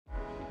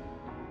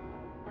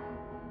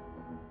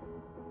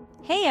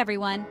Hey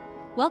everyone!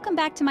 Welcome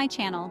back to my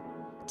channel.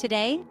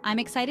 Today, I'm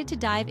excited to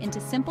dive into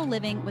simple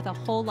living with a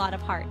whole lot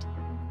of heart.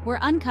 We're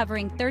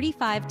uncovering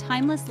 35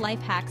 timeless life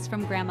hacks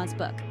from Grandma's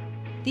book.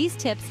 These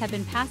tips have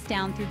been passed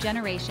down through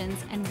generations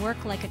and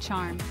work like a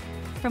charm.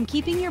 From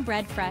keeping your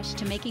bread fresh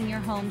to making your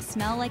home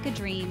smell like a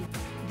dream,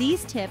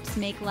 these tips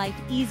make life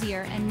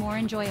easier and more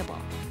enjoyable.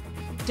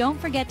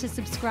 Don't forget to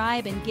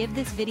subscribe and give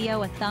this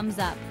video a thumbs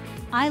up.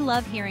 I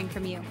love hearing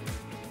from you.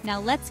 Now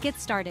let's get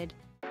started.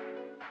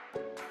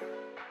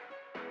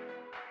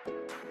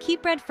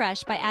 Keep bread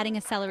fresh by adding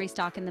a celery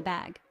stalk in the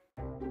bag.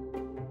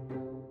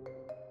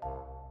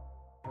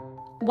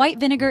 White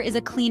vinegar is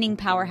a cleaning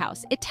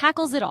powerhouse. It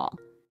tackles it all.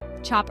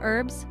 Chop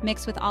herbs,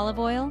 mix with olive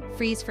oil,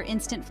 freeze for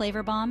instant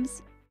flavor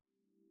bombs.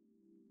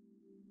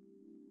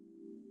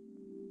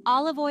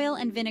 Olive oil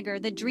and vinegar,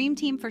 the dream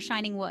team for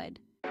shining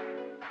wood.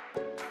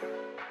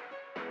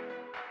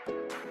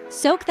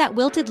 Soak that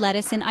wilted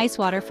lettuce in ice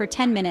water for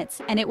 10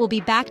 minutes and it will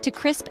be back to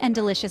crisp and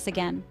delicious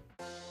again.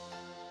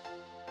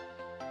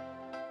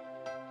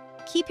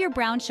 Keep your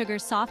brown sugar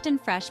soft and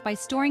fresh by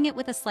storing it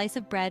with a slice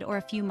of bread or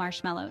a few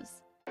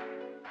marshmallows.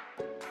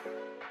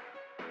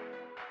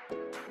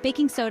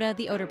 Baking soda,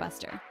 the odor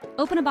buster.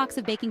 Open a box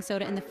of baking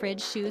soda in the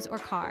fridge, shoes, or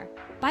car.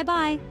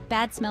 Bye-bye,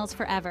 bad smells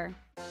forever.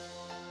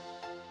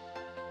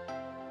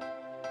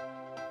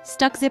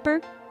 Stuck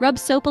zipper? Rub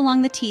soap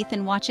along the teeth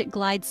and watch it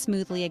glide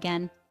smoothly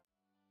again.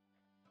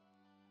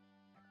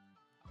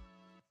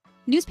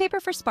 Newspaper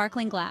for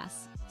sparkling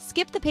glass.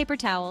 Skip the paper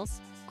towels.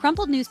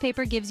 Crumpled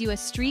newspaper gives you a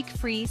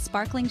streak-free,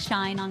 sparkling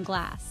shine on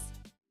glass.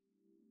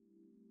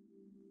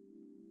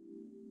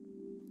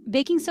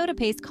 Baking soda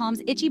paste calms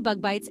itchy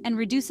bug bites and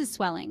reduces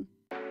swelling.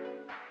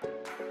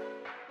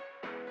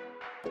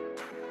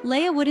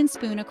 Lay a wooden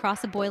spoon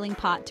across a boiling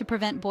pot to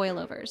prevent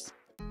boilovers.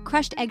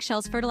 Crushed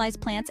eggshells fertilize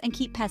plants and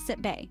keep pests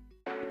at bay.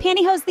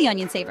 Pantyhose, the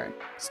onion saver.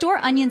 Store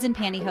onions in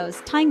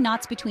pantyhose, tying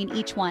knots between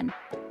each one.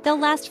 They'll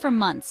last for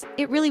months.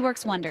 It really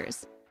works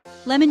wonders.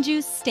 Lemon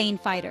juice, stain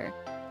fighter.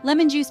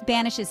 Lemon juice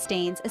banishes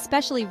stains,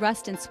 especially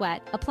rust and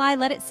sweat. Apply,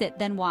 let it sit,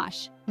 then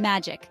wash.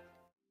 Magic.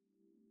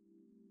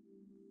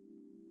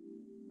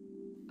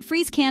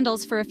 Freeze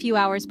candles for a few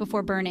hours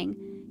before burning.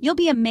 You'll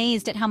be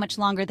amazed at how much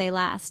longer they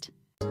last.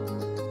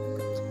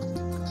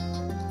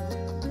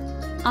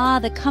 Ah,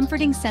 the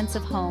comforting sense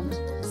of home.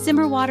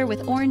 Simmer water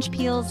with orange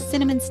peels,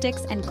 cinnamon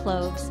sticks, and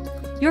cloves.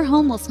 Your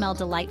home will smell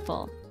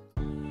delightful.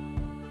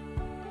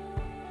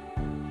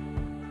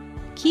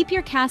 Keep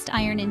your cast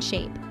iron in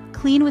shape.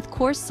 Clean with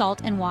coarse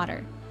salt and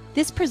water.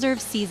 This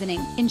preserves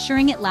seasoning,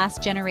 ensuring it lasts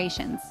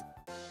generations.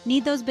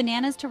 Need those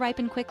bananas to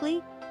ripen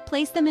quickly?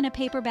 Place them in a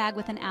paper bag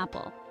with an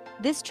apple.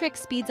 This trick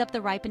speeds up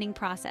the ripening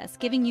process,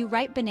 giving you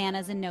ripe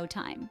bananas in no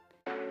time.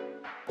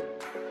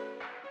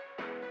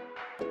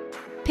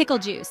 Pickle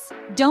juice.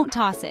 Don't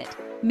toss it.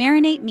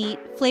 Marinate meat,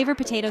 flavor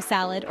potato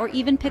salad, or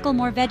even pickle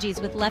more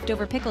veggies with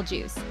leftover pickle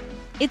juice.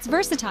 It's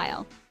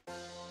versatile.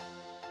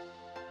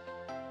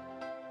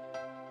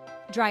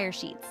 Dryer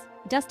sheets.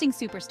 Dusting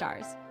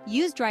superstars.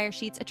 Used dryer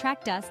sheets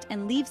attract dust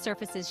and leave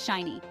surfaces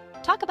shiny.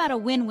 Talk about a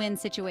win-win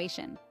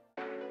situation.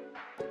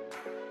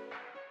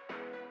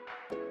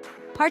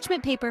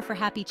 Parchment paper for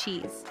happy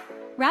cheese.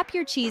 Wrap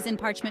your cheese in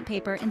parchment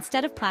paper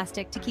instead of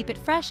plastic to keep it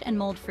fresh and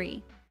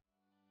mold-free.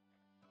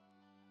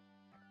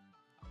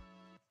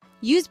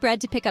 Use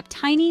bread to pick up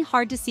tiny,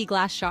 hard-to-see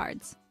glass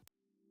shards.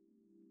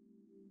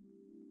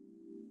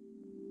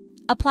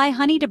 Apply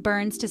honey to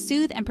burns to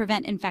soothe and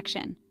prevent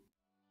infection.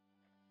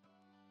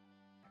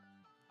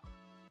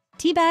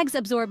 Tea bags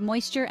absorb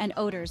moisture and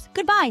odors.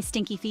 Goodbye,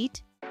 stinky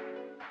feet.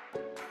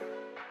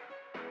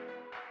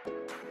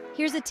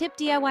 Here's a tip: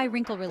 DIY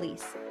wrinkle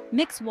release.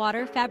 Mix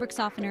water, fabric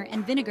softener,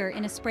 and vinegar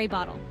in a spray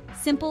bottle.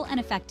 Simple and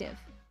effective.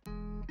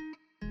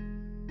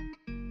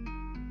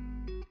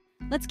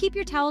 Let's keep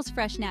your towels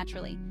fresh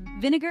naturally.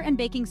 Vinegar and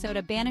baking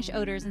soda banish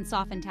odors and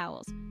soften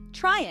towels.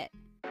 Try it!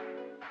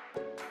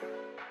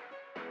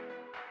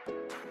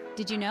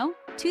 Did you know?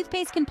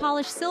 Toothpaste can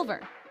polish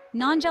silver.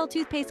 Non-gel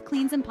toothpaste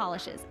cleans and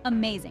polishes.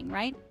 Amazing,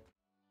 right?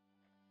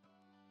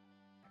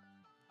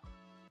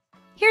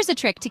 Here's a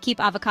trick to keep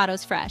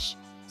avocados fresh.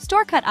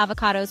 Store-cut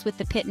avocados with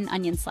the pit and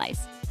onion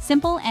slice.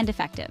 Simple and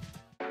effective.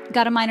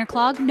 Got a minor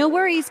clog? No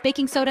worries,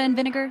 baking soda and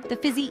vinegar, the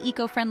fizzy,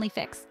 eco-friendly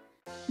fix.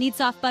 Need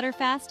soft butter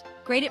fast?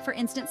 Grate it for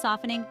instant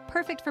softening,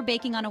 perfect for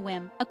baking on a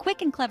whim. A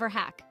quick and clever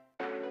hack.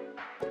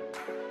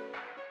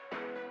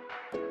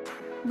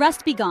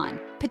 Rust be gone.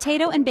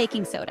 Potato and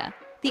baking soda.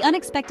 The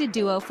unexpected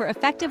duo for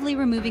effectively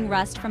removing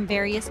rust from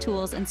various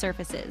tools and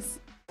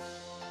surfaces.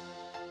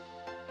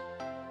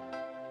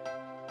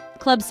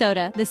 Club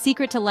soda, the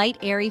secret to light,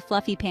 airy,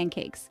 fluffy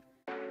pancakes.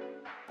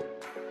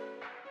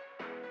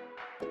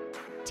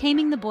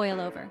 Taming the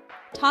boil-over.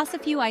 Toss a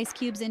few ice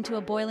cubes into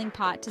a boiling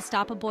pot to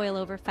stop a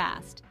boil-over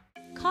fast.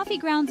 Coffee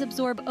grounds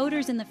absorb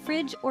odors in the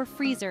fridge or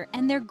freezer,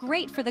 and they're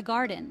great for the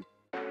garden.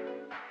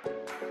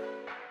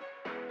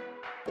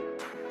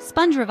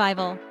 Sponge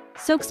revival.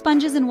 Soak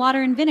sponges in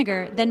water and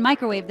vinegar, then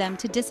microwave them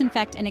to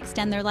disinfect and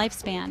extend their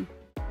lifespan.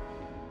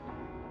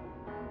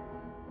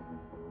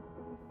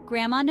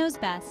 Grandma knows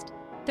best.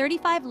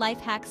 35 life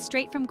hacks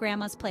straight from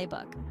Grandma's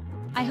playbook.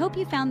 I hope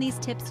you found these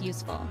tips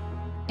useful.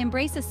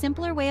 Embrace a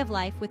simpler way of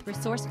life with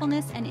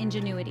resourcefulness and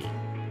ingenuity.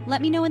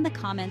 Let me know in the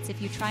comments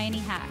if you try any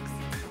hacks.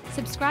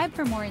 Subscribe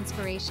for more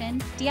inspiration,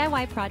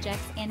 DIY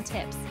projects, and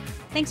tips.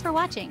 Thanks for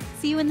watching.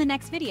 See you in the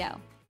next video.